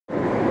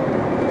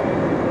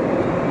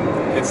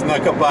It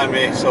snuck up on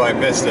me, so I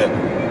missed it.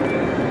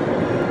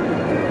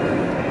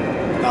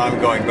 Now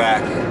I'm going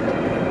back.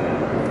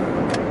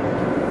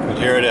 But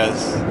here it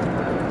is.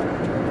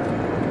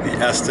 The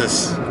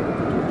Estes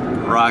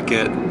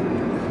rocket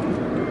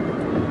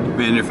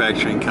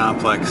manufacturing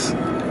complex.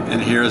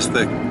 And here's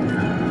the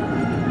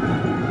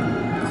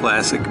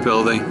classic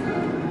building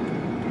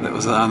that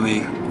was on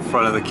the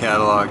front of the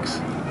catalogs,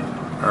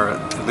 or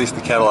at least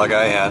the catalog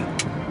I had.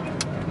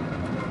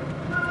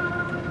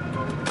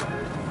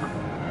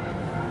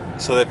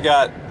 So they've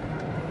got,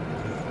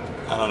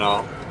 I don't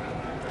know,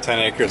 10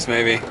 acres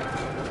maybe.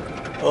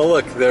 Oh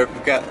look, they're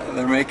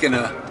making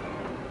a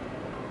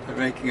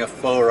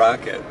faux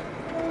rocket.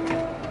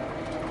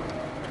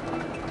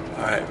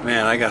 All right,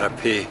 man, I gotta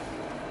pee.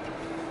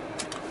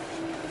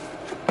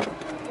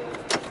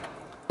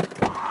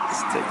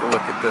 Let's take a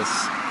look at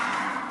this.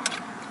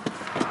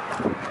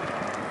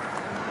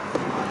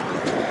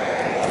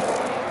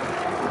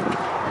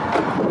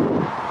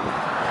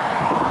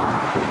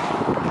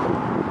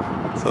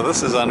 So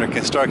this is under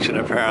construction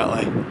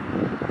apparently.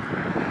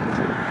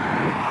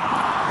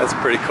 That's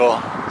pretty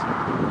cool.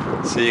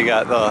 So you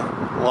got the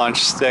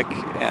launch stick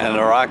and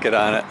a rocket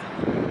on it.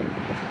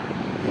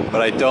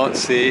 What I don't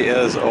see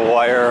is a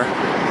wire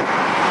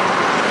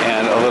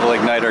and a little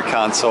igniter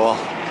console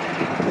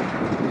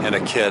and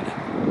a kid.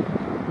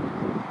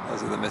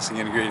 Those are the missing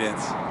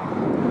ingredients.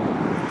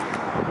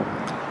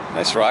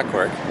 Nice rock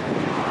work.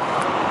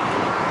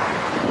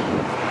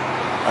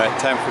 All right,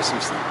 time for some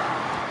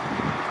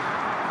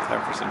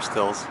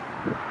stills.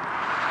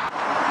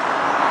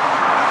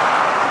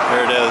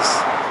 There it is,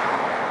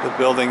 the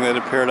building that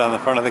appeared on the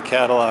front of the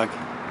catalog.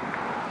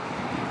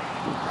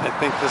 I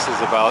think this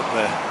is about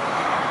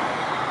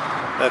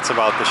that's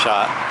about the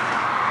shot.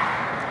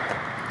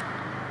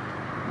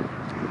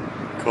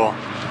 Cool.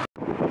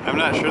 I'm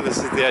not sure this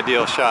is the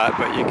ideal shot,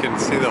 but you can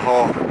see the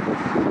whole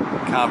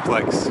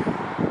complex.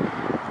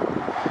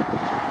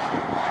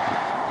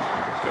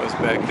 Goes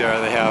back there.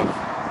 They have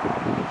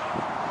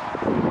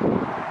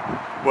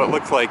what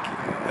looks like,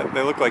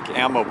 they look like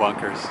ammo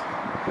bunkers.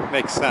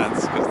 Makes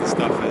sense because the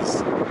stuff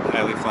is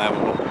highly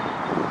flammable.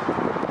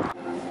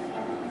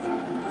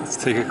 Let's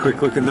take a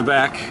quick look in the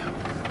back.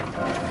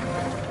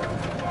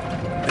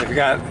 They've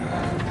got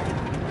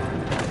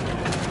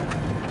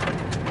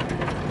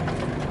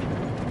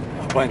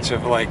a bunch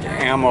of like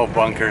ammo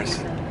bunkers.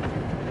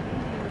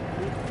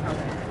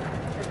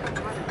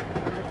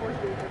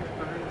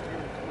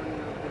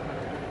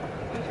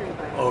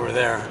 Over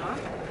there.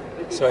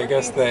 So I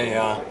guess they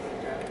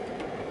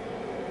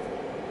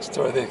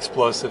store the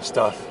explosive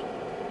stuff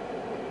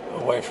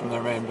away from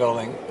their main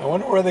building. I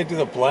wonder where they do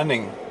the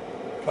blending.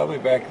 Probably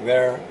back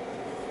there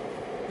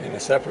in a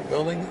separate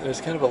building.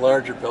 There's kind of a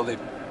larger building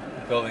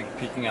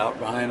peeking out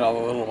behind all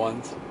the little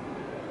ones.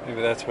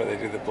 Maybe that's where they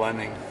do the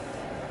blending.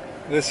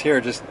 This here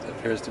just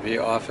appears to be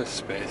office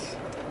space.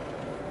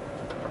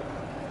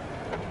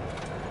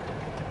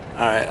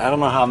 Alright, I don't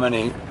know how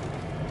many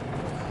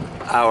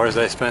hours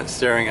I spent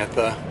staring at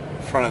the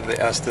front of the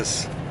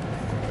Estes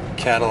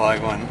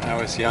catalog when I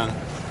was young.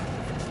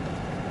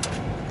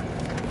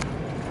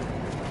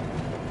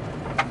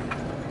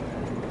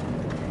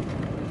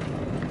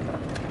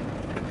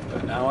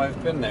 But now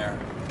I've been there.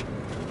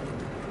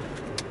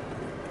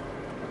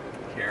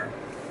 Here.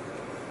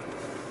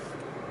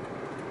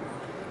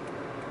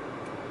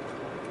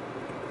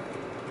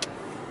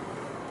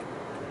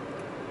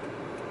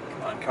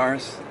 Come on,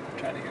 cars. I'm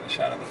trying to get a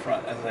shot of the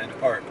front as I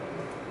depart.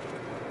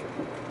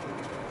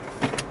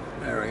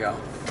 There we go.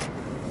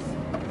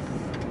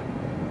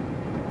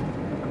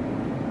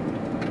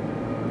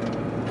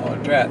 Oh,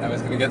 drat, I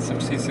was going to get some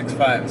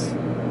C65s.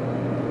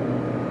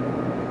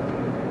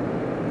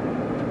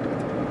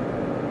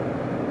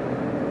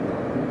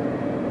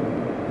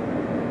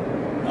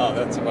 Oh,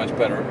 that's a much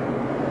better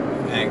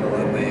angle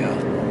in the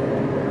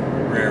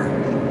rear.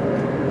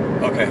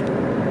 Okay.